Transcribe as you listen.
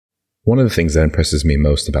One of the things that impresses me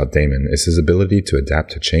most about Damon is his ability to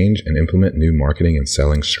adapt to change and implement new marketing and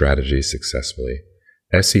selling strategies successfully.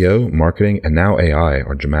 SEO, marketing, and now AI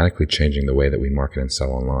are dramatically changing the way that we market and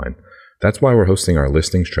sell online. That's why we're hosting our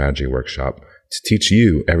listing strategy workshop to teach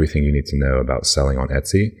you everything you need to know about selling on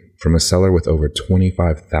Etsy from a seller with over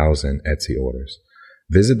 25,000 Etsy orders.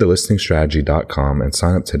 Visit thelistingstrategy.com and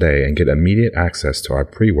sign up today and get immediate access to our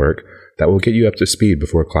pre-work that will get you up to speed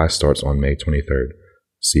before class starts on May 23rd.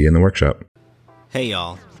 See you in the workshop. Hey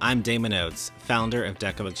y'all, I'm Damon Oates, founder of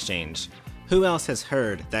Deco Exchange. Who else has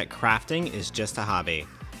heard that crafting is just a hobby?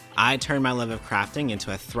 I turned my love of crafting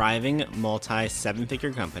into a thriving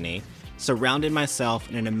multi-seven-figure company, surrounded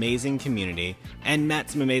myself in an amazing community, and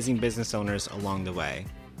met some amazing business owners along the way.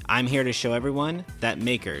 I'm here to show everyone that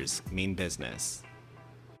makers mean business.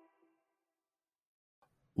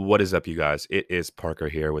 What is up, you guys? It is Parker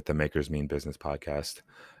here with the Makers Mean Business podcast.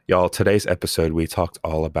 Y'all, today's episode, we talked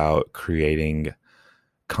all about creating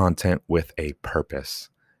content with a purpose.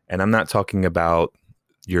 And I'm not talking about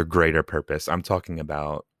your greater purpose. I'm talking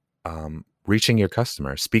about reaching your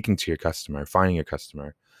customer, speaking to your customer, finding your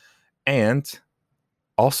customer, and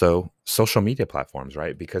also social media platforms,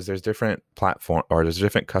 right? Because there's different there's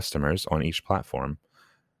different customers on each platform.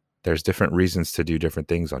 There's different reasons to do different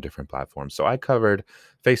things on different platforms. So I covered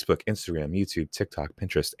Facebook, Instagram, YouTube, TikTok,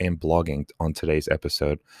 Pinterest, and blogging on today's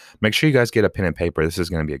episode. Make sure you guys get a pen and paper. This is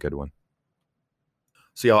going to be a good one.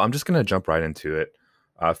 So y'all, I'm just going to jump right into it.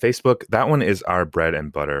 Facebook, that one is our bread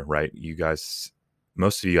and butter, right? You guys,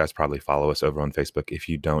 most of you guys probably follow us over on Facebook. If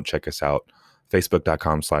you don't, check us out,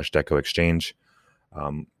 facebook.com/decoexchange.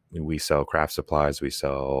 We sell craft supplies. We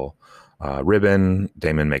sell ribbon.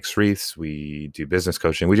 Damon makes wreaths. We do business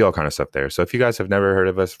coaching. We do all kind of stuff there. So if you guys have never heard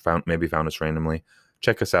of us, maybe found us randomly,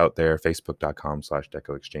 check us out there,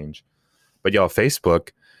 facebook.com/decoexchange. But y'all, Facebook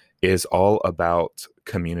is all about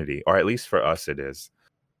community, or at least for us it is.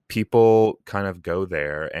 People kind of go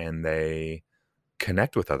there and they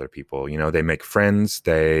connect with other people. You know, they make friends,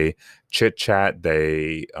 they chit chat,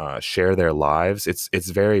 they share their lives. It's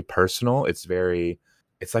very personal.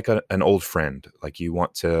 It's like an old friend. Like, you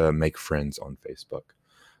want to make friends on Facebook.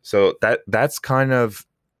 So that's kind of,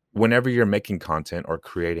 whenever you're making content or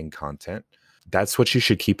creating content, that's what you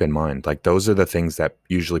should keep in mind. Like, those are the things that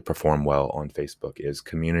usually perform well on Facebook: is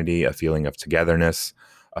community, a feeling of togetherness,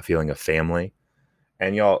 a feeling of family.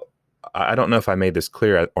 And y'all, I don't know if I made this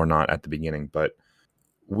clear or not at the beginning, but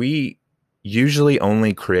we usually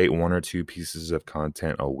only create 1 or 2 pieces of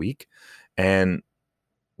content a week. And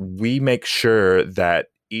we make sure that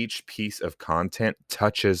each piece of content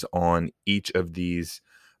touches on each of these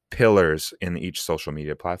pillars in each social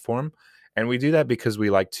media platform. And we do that because we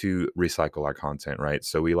like to recycle our content, right?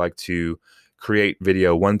 So we like to create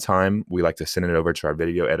video one time. We like to send it over to our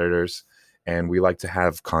video editors. And we like to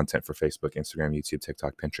have content for Facebook, Instagram, YouTube,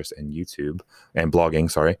 TikTok, Pinterest, and YouTube, and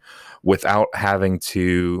blogging, without having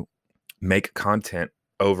to make content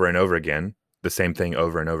over and over again, the same thing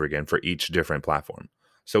over and over again for each different platform.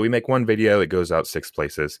 So we make one video, it goes out 6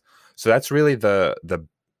 places. So that's really the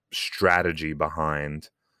strategy behind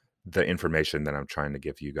the information that I'm trying to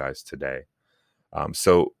give you guys today.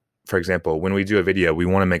 So for example, when we do a video, we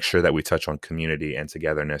want to make sure that we touch on community and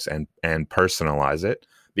togetherness and personalize it,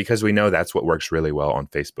 because we know that's what works really well on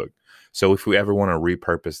Facebook. So if we ever want to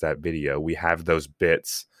repurpose that video, we have those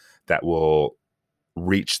bits that will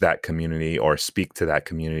reach that community or speak to that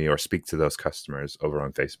community or speak to those customers over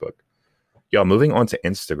on Facebook. Y'all, moving on to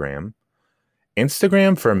Instagram.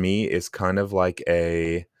 Instagram for me is kind of like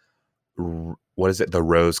the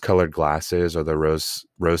rose-colored glasses, or the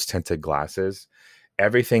rose-tinted glasses.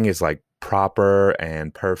 Everything is like proper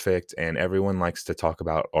and perfect, and everyone likes to talk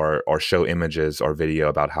about or show images or video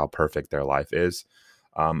about how perfect their life is.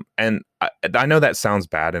 And I know that sounds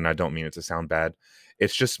bad, and I don't mean it to sound bad.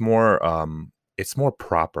 It's just more it's more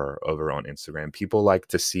proper over on Instagram. People like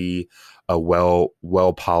to see a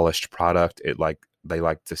well polished product. They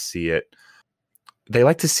like to see it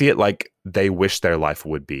like they wish their life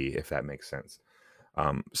would be, if that makes sense.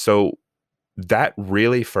 So that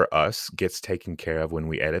really for us gets taken care of when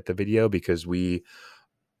we edit the video, because we,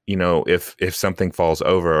 you know, if something falls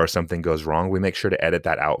over or something goes wrong, we make sure to edit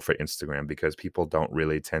that out for Instagram, because people don't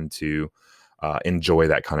really tend to enjoy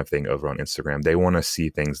that kind of thing over on Instagram. They want to see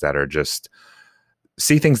things that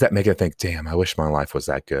make it think, damn, I wish my life was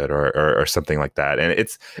that good, or something like that. And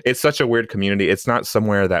it's such a weird community. It's not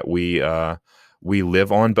somewhere that we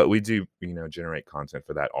live on, but we do, you know, generate content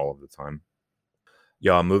for that all of the time.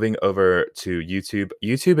 Y'all, moving over to YouTube.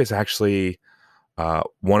 YouTube is actually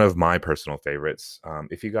one of my personal favorites.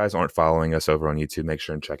 If you guys aren't following us over on YouTube, make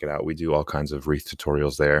sure and check it out. We do all kinds of wreath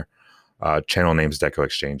tutorials there. Channel name's Deco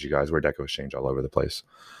Exchange, you guys. We're Deco Exchange all over the place.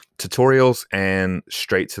 Tutorials and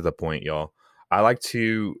straight to the point, y'all. I like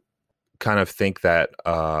to kind of think that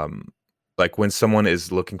like when someone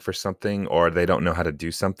is looking for something or they don't know how to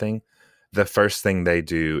do something, the first thing they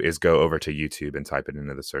do is go over to YouTube and type it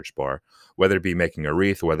into the search bar, whether it be making a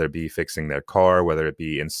wreath, whether it be fixing their car, whether it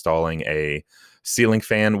be installing a ceiling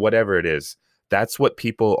fan, whatever it is. That's what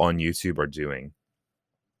people on YouTube are doing.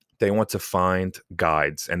 They want to find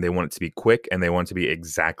guides and they want it to be quick and they want it to be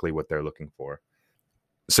exactly what they're looking for.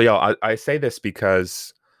 So, y'all, I say this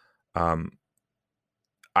because um,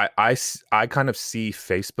 I kind of see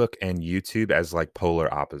Facebook and YouTube as like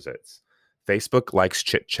polar opposites. Facebook likes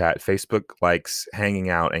chit chat. Facebook likes hanging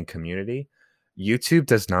out and community. YouTube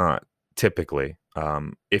does not typically.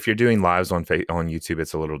 If you're doing lives on on YouTube,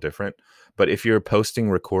 it's a little different. But if you're posting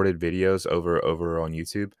recorded videos over on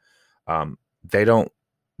YouTube, um, they don't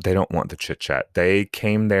want the chit chat. They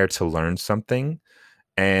came there to learn something,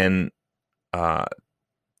 and uh,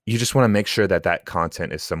 you just want to make sure that that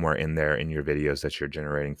content is somewhere in there in your videos that you're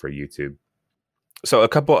generating for YouTube. So a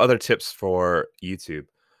couple other tips for YouTube.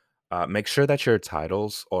 Make sure that your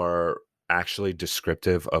titles are actually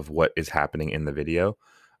descriptive of what is happening in the video.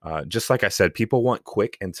 Just like I said, people want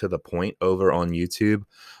quick and to the point over on YouTube.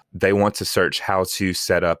 They want to search how to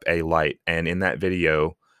set up a light. And in that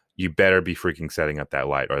video, you better be freaking setting up that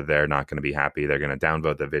light or they're not going to be happy. They're going to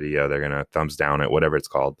downvote the video. They're going to thumbs down it, whatever it's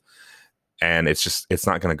called. And it's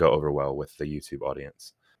not going to go over well with the YouTube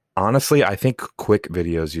audience. Honestly, I think quick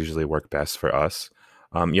videos usually work best for us.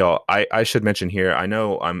 Y'all, I should mention here, I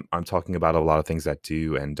know I'm talking about a lot of things that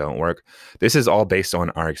do and don't work. This is all based on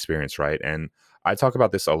our experience, right? And I talk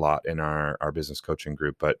about this a lot in our business coaching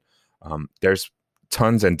group, but there's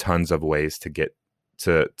tons and tons of ways to get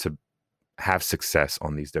to have success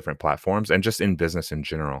on these different platforms and just in business in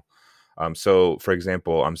general. So for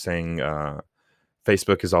example, I'm saying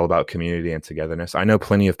Facebook is all about community and togetherness. I know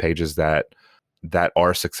plenty of pages that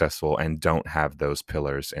are successful and don't have those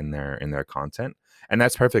pillars in their content. And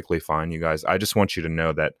that's perfectly fine, you guys. I just want you to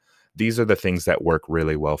know that these are the things that work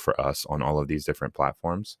really well for us on all of these different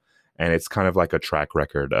platforms. And it's kind of like a track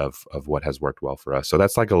record of what has worked well for us. So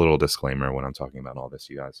that's like a little disclaimer when I'm talking about all this,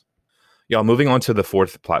 you guys. Y'all, moving on to the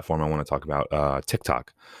fourth platform I want to talk about,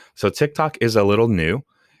 TikTok. So TikTok is a little new.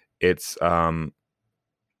 It's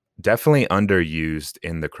definitely underused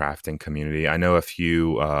in the crafting community. I know a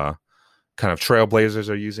few kind of trailblazers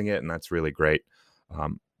are using it, and that's really great.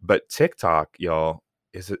 But TikTok, y'all,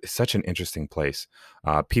 is such an interesting place.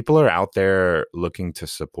 People are out there looking to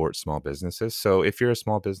support small businesses. So if you're a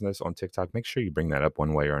small business on TikTok, make sure you bring that up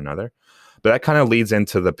one way or another. But that kind of leads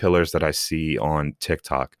into the pillars that I see on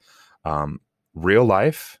TikTok. Real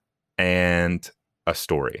life and a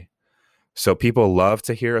story. So people love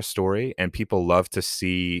to hear a story and people love to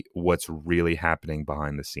see what's really happening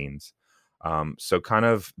behind the scenes. So kind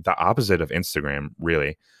of the opposite of Instagram,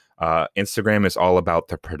 really. Instagram is all about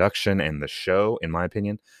the production and the show, in my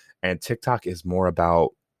opinion. And TikTok is more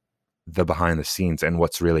about the behind the scenes and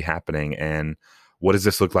what's really happening and what does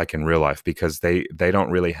this look like in real life, because they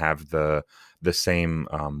don't really have the same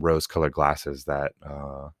rose colored glasses that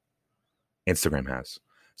Instagram has.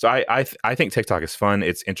 So I think TikTok is fun.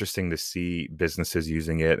 It's interesting to see businesses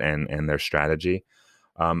using it and their strategy.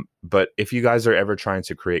 But if you guys are ever trying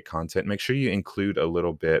to create content, make sure you include a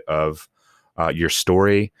little bit of your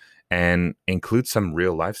story and include some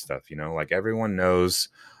real life stuff. You know, like everyone knows.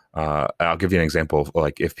 I'll give you an example.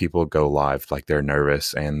 Like if people go live, like they're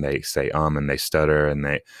nervous and they say and they stutter and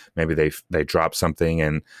they drop something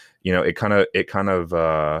and you know it kind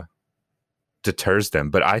of deters them.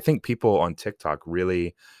 But I think people on TikTok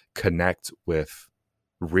really connect with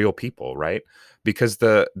real people, right? Because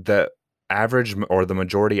the average or the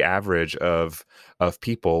majority average of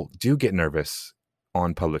people do get nervous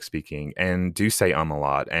on public speaking and do say a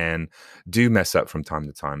lot and do mess up from time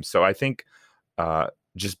to time. So I think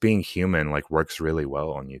just being human like works really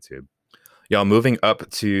well on YouTube. Y'all, moving up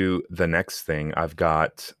to the next thing, I've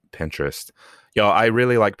got Pinterest. Y'all, I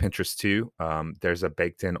really like Pinterest too. There's a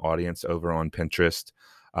baked in audience over on Pinterest.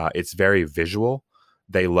 It's very visual.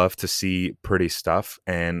 They love to see pretty stuff.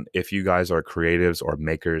 And if you guys are creatives or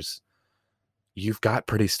makers, you've got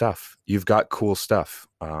pretty stuff. You've got cool stuff.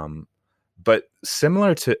 But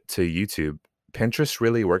similar to YouTube, Pinterest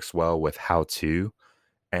really works well with how to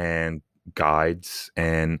and guides.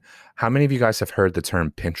 And how many of you guys have heard the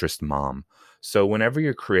term Pinterest mom? So whenever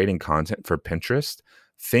you're creating content for Pinterest,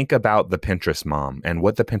 think about the Pinterest mom and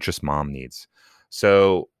what the Pinterest mom needs.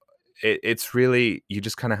 So it's really, you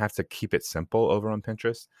just kind of have to keep it simple over on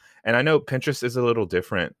Pinterest. And I know Pinterest is a little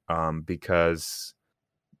different because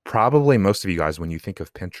probably most of you guys, when you think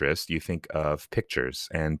of Pinterest, you think of pictures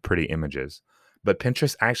and pretty images, but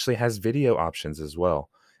Pinterest actually has video options as well.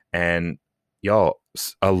 And y'all,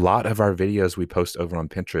 a lot of our videos we post over on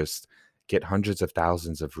Pinterest get hundreds of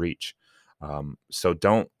thousands of reach. So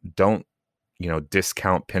don't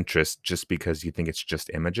discount Pinterest just because you think it's just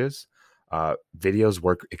images. Videos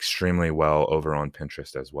work extremely well over on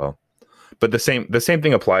Pinterest as well. But the same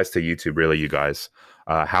thing applies to YouTube, really, you guys.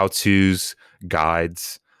 How-tos,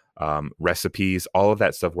 guides, recipes, all of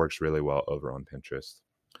that stuff works really well over on Pinterest.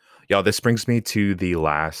 Y'all, this brings me to the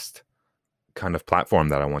last kind of platform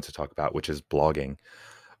that I want to talk about, which is blogging.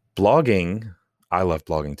 Blogging, I love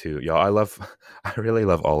blogging too. Y'all, I really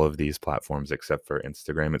love all of these platforms except for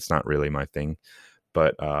Instagram. It's not really my thing.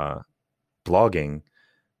 But blogging,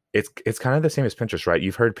 it's kind of the same as Pinterest, right?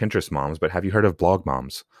 You've heard Pinterest moms, but have you heard of blog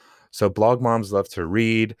moms? So blog moms love to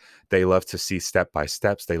read. They love to see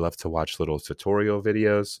step-by-steps. They love to watch little tutorial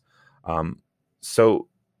videos. So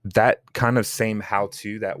that kind of same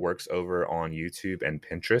how-to that works over on YouTube and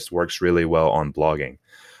Pinterest works really well on blogging.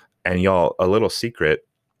 And y'all, a little secret,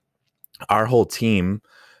 our whole team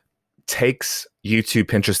takes YouTube,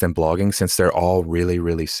 Pinterest, and blogging, since they're all really,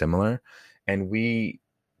 really similar. And we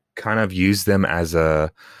kind of use them as an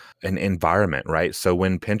environment, right? So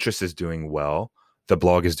when Pinterest is doing well, the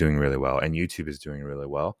blog is doing really well, and YouTube is doing really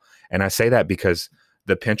well. And I say that because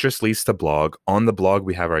the Pinterest leads to blog. On the blog,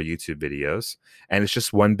 we have our YouTube videos, and it's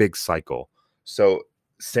just one big cycle. So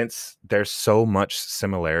since there's so much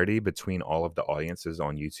similarity between all of the audiences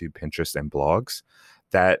on YouTube, Pinterest, and blogs,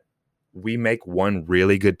 that we make one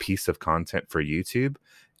really good piece of content for YouTube,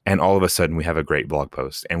 and all of a sudden we have a great blog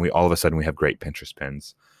post, and all of a sudden we have great Pinterest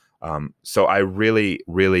pins. So I really,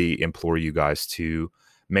 really implore you guys to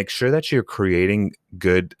make sure that you're creating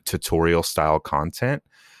good tutorial style content.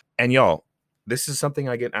 And y'all, this is something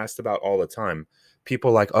I get asked about all the time.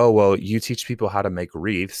 People like, oh, well, you teach people how to make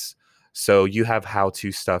wreaths, so you have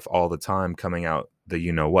how-to stuff all the time coming out the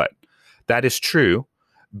you-know-what. That is true,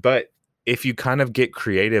 but if you kind of get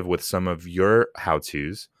creative with some of your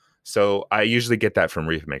how-tos, so I usually get that from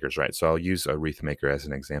wreath makers, right? So I'll use a wreath maker as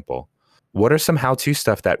an example. What are some how-to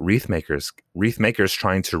stuff that wreath makers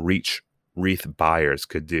trying to reach wreath buyers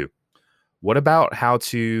could do? What about how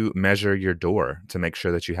to measure your door to make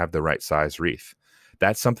sure that you have the right size wreath?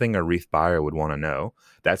 That's something a wreath buyer would want to know.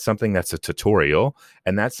 That's something that's a tutorial,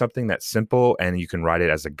 and that's something that's simple, and you can write it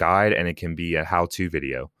as a guide, and it can be a how-to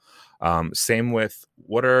video. Same with,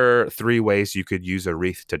 what are 3 ways you could use a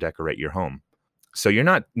wreath to decorate your home? So you're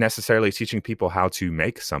not necessarily teaching people how to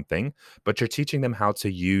make something, but you're teaching them how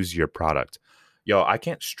to use your product. Yo, I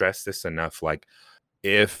can't stress this enough. Like,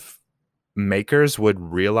 if makers would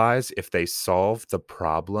realize, if they solve the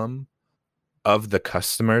problem of the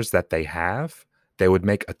customers that they have, they would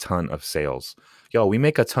make a ton of sales. Yo, we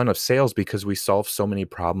make a ton of sales because we solve so many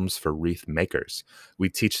problems for wreath makers. We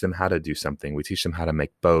teach them how to do something. We teach them how to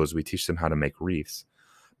make bows. We teach them how to make wreaths.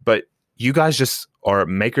 But you guys just are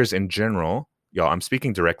makers in general. Y'all, I'm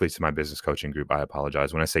speaking directly to my business coaching group. I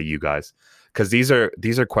apologize when I say you guys, because these are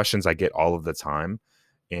questions I get all of the time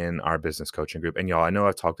in our business coaching group. And y'all, I know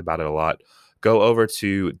I've talked about it a lot. Go over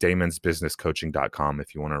to damonsbusinesscoaching.com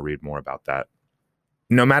if you want to read more about that.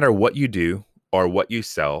 No matter what you do or what you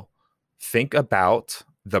sell, think about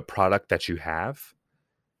the product that you have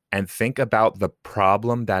and think about the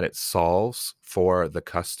problem that it solves for the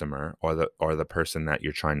customer or the person that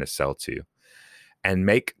you're trying to sell to, and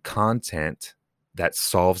make content that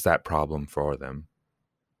solves that problem for them.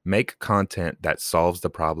 Make content that solves the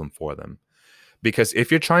problem for them. Because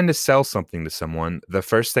if you're trying to sell something to someone, the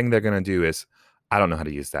first thing they're going to do is, I don't know how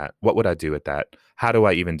to use that. What would I do with that? How do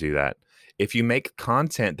I even do that? If you make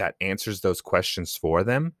content that answers those questions for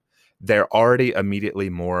them, they're already immediately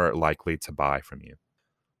more likely to buy from you.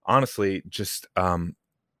 Honestly, just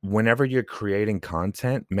whenever you're creating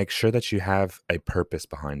content, make sure that you have a purpose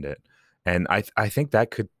behind it. And I think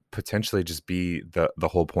that could potentially just be the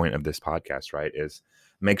whole point of this podcast, right? Is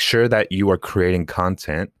make sure that you are creating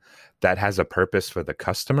content that has a purpose for the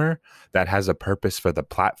customer, that has a purpose for the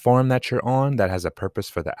platform that you're on, that has a purpose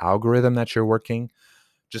for the algorithm that you're working.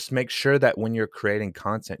 Just make sure that when you're creating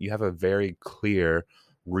content, you have a very clear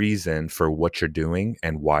reason for what you're doing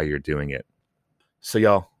and why you're doing it. So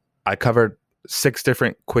y'all, I covered 6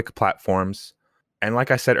 different quick platforms. And like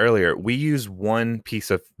I said earlier, we use one piece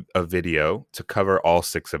of video to cover all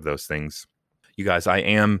 6 of those things. You guys, I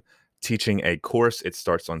am teaching a course. It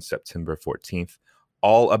starts on September 14th,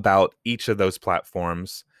 all about each of those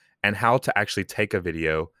platforms and how to actually take a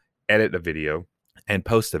video, edit a video, and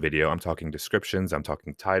post a video. I'm talking descriptions, I'm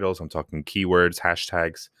talking titles, I'm talking keywords,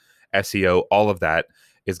 hashtags, SEO, all of that.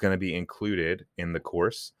 is going to be included in the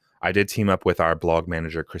course. I did team up with our blog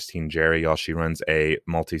manager, Christine Jerry. Y'all, she runs a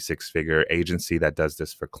multi-six-figure agency that does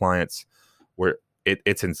this for clients.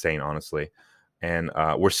 It's insane, honestly. And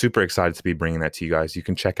we're super excited to be bringing that to you guys. You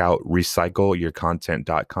can check out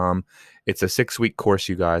recycleyourcontent.com. It's a 6-week course,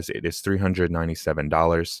 you guys. It is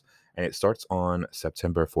 $397, and it starts on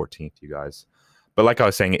September 14th, you guys. But like I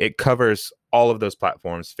was saying, it covers all of those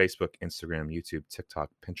platforms: Facebook, Instagram, YouTube,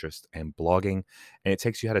 TikTok, Pinterest, and blogging. And it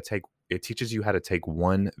teaches you how to take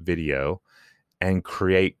one video and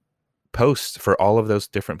create posts for all of those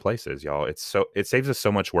different places, y'all. It saves us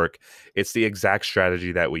so much work. It's the exact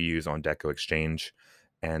strategy that we use on Deco Exchange,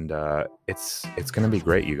 and it's going to be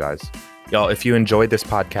great, you guys. Y'all, if you enjoyed this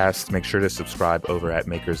podcast, make sure to subscribe over at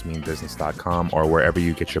makersmeanbusiness.com or wherever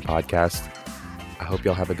you get your podcast. I hope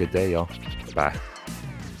y'all have a good day, y'all. Bye.